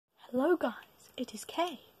Hello guys, it is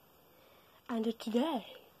Kay, and today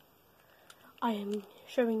I am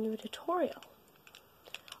showing you a tutorial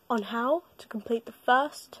on how to complete the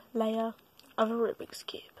first layer of a Rubik's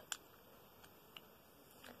Cube.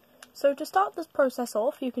 So to start this process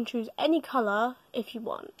off, you can choose any colour if you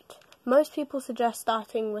want. Most people suggest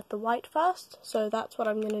starting with the white first, so that's what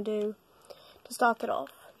I'm going to do to start it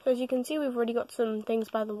off. So as you can see, we've already got some things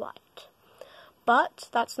by the white, but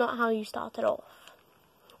that's not how you start it off.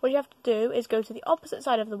 What you have to do is go to the opposite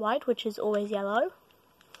side of the white, which is always yellow,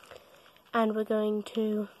 and we're going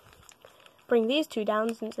to bring these two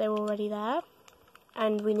down since they were already there,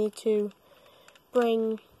 and we need to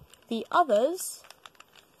bring the others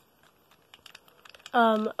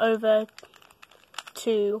over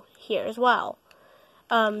to here as well,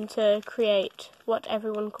 to create what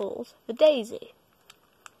everyone calls the daisy.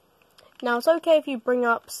 Now it's okay if you bring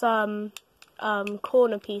up some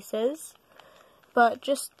corner pieces, but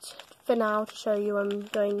just for now, to show you, I'm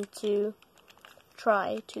going to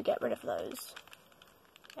try to get rid of those.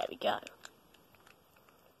 There we go.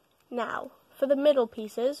 Now, for the middle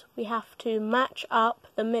pieces, we have to match up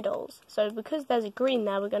the middles. So because there's a green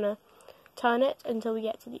there, we're going to turn it until we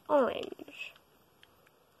get to the orange.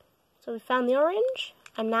 So we found the orange,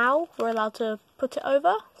 and now we're allowed to put it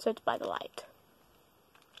over, so it's by the white.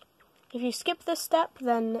 If you skip this step,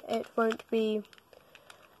 then it won't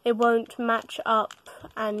match up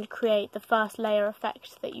and create the first layer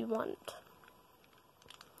effect that you want.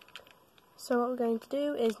 So what we're going to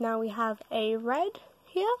do is, now we have a red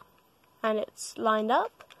here and it's lined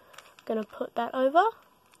up. I'm going to put that over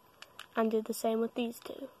and do the same with these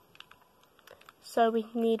two. So we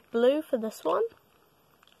need blue for this one.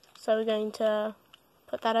 So we're going to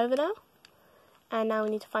put that over now. And now we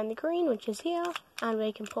need to find the green, which is here, and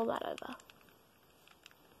we can pull that over.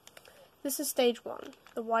 This is stage 1,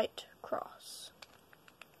 the white cross.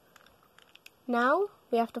 Now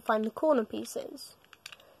we have to find the corner pieces.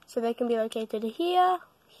 So they can be located here,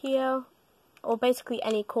 here, or basically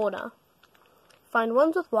any corner. Find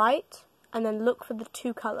ones with white, and then look for the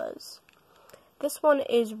two colours. This one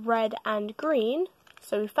is red and green,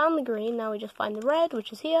 so we found the green, now we just find the red,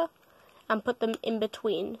 which is here, and put them in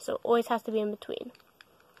between, so it always has to be in between.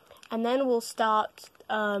 And then we'll start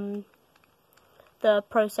the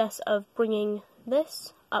process of bringing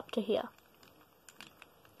this up to here.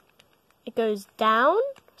 It goes down,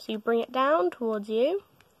 so you bring it down towards you.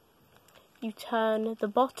 You turn the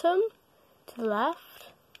bottom to the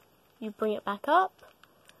left, you bring it back up,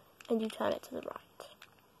 and you turn it to the right.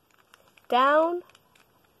 Down,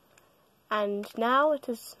 and now it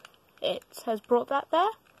has brought that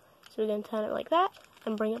there, so we're going to turn it like that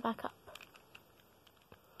and bring it back up.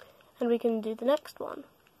 And we can do the next one.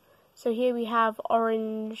 So here we have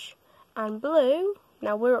orange and blue.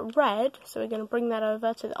 Now we're at red, so we're going to bring that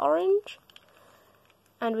over to the orange.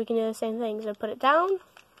 And we can do the same thing, so put it down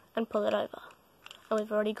and pull it over. And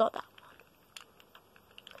we've already got that one.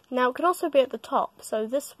 Now it can also be at the top, so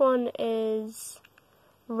this one is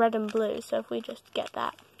red and blue, so if we just get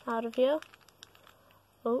that out of here.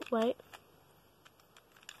 Oh, wait.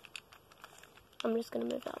 I'm just going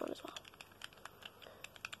to move that one as well.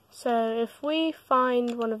 So if we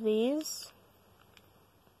find one of these,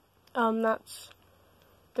 that's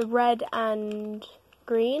the red and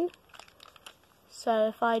green. So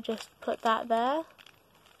if I just put that there,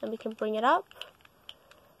 then we can bring it up.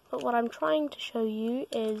 But what I'm trying to show you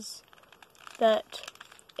is that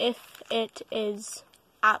if it is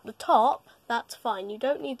at the top, that's fine. You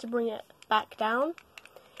don't need to bring it back down.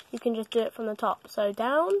 You can just do it from the top. So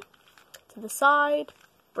down, to the side,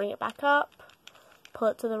 bring it back up, pull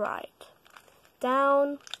it to the right.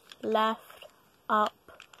 Down, left, up,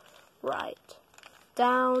 right.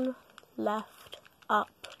 Down, left,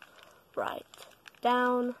 up, right.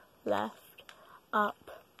 Down, left,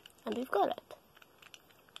 up, and we've got it.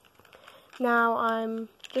 Now I'm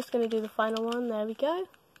just going to do the final one, there we go.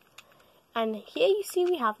 And here you see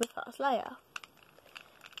we have the first layer.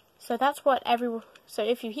 So that's what so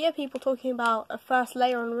if you hear people talking about a first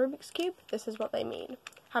layer on a Rubik's Cube, this is what they mean,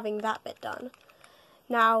 having that bit done.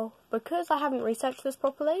 Now, because I haven't researched this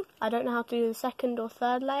properly, I don't know how to do the second or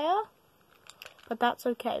third layer, but that's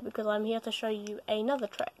okay because I'm here to show you another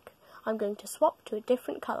trick. I'm going to swap to a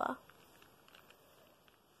different colour.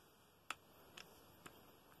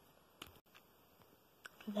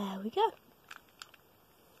 There we go.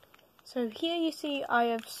 So here you see I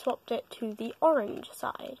have swapped it to the orange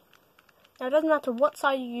side. Now it doesn't matter what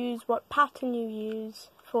side you use, what pattern you use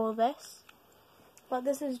for this, but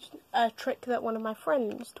this is a trick that one of my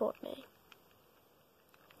friends taught me.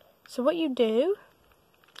 So what you do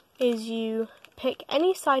is you pick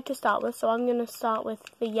any side to start with, so I'm going to start with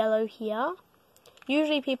the yellow here.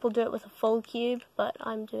 Usually people do it with a full cube, but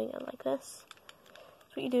I'm doing it like this.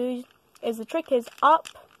 So what you do is, the trick is up,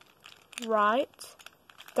 right,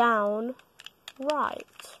 down,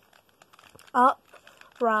 right. Up,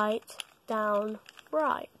 right, down,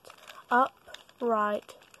 right. Up,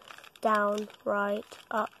 right, down, right.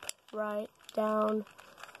 Up, right, down,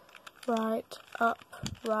 right. Up,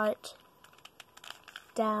 right,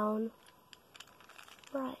 down,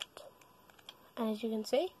 right. And as you can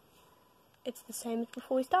see, it's the same as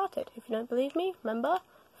before we started. If you don't believe me, remember,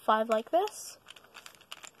 5 like this.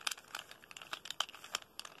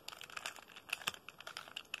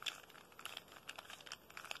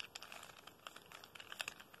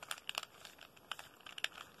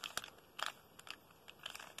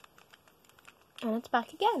 And it's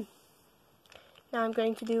back again. Now I'm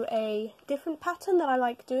going to do a different pattern that I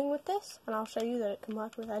like doing with this, and I'll show you that it can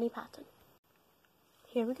work with any pattern.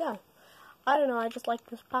 Here we go. I don't know, I just like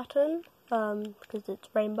this pattern because it's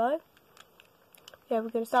rainbow. Yeah, we're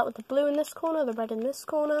going to start with the blue in this corner, the red in this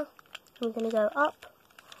corner. And we're going to go up,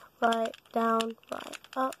 right, down, right,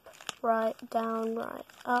 up, right, down, right,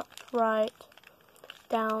 up, right,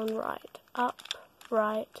 down, right, up,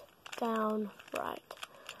 right, down, right,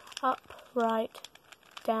 up, right,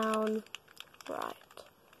 down, right.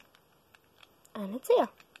 And it's here.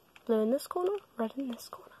 Blue in this corner, red in this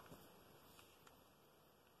corner.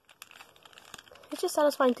 It's just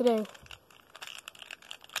satisfying to do.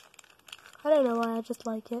 I don't know why, I just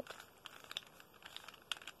like it.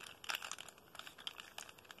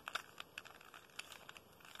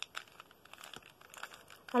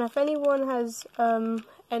 And if anyone has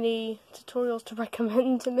any tutorials to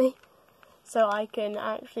recommend to me, so I can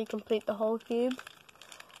actually complete the whole cube,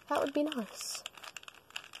 that would be nice.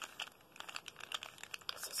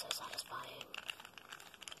 This is so satisfying.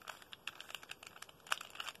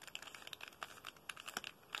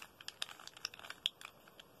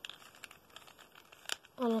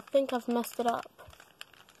 And I think I've messed it up.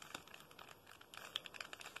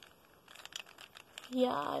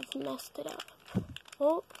 Yeah, I've messed it up.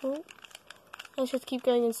 Oh. Let's just keep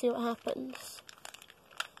going and see what happens.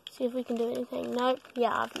 See if we can do anything. Nope.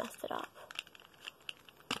 Yeah, I've messed it up.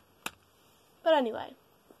 But anyway.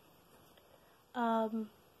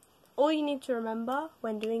 All you need to remember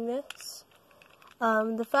when doing this,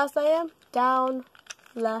 the first layer, down,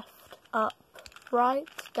 left, up, right,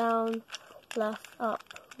 down, left, up,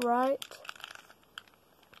 right.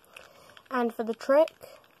 And for the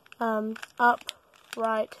trick, up,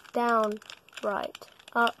 right, down, right,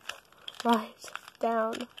 up, right,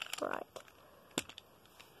 down, right.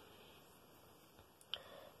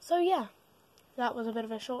 So yeah, that was a bit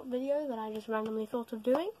of a short video that I just randomly thought of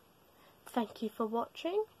doing. Thank you for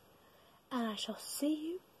watching, and I shall see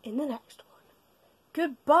you in the next one.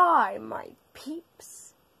 Goodbye, my peeps.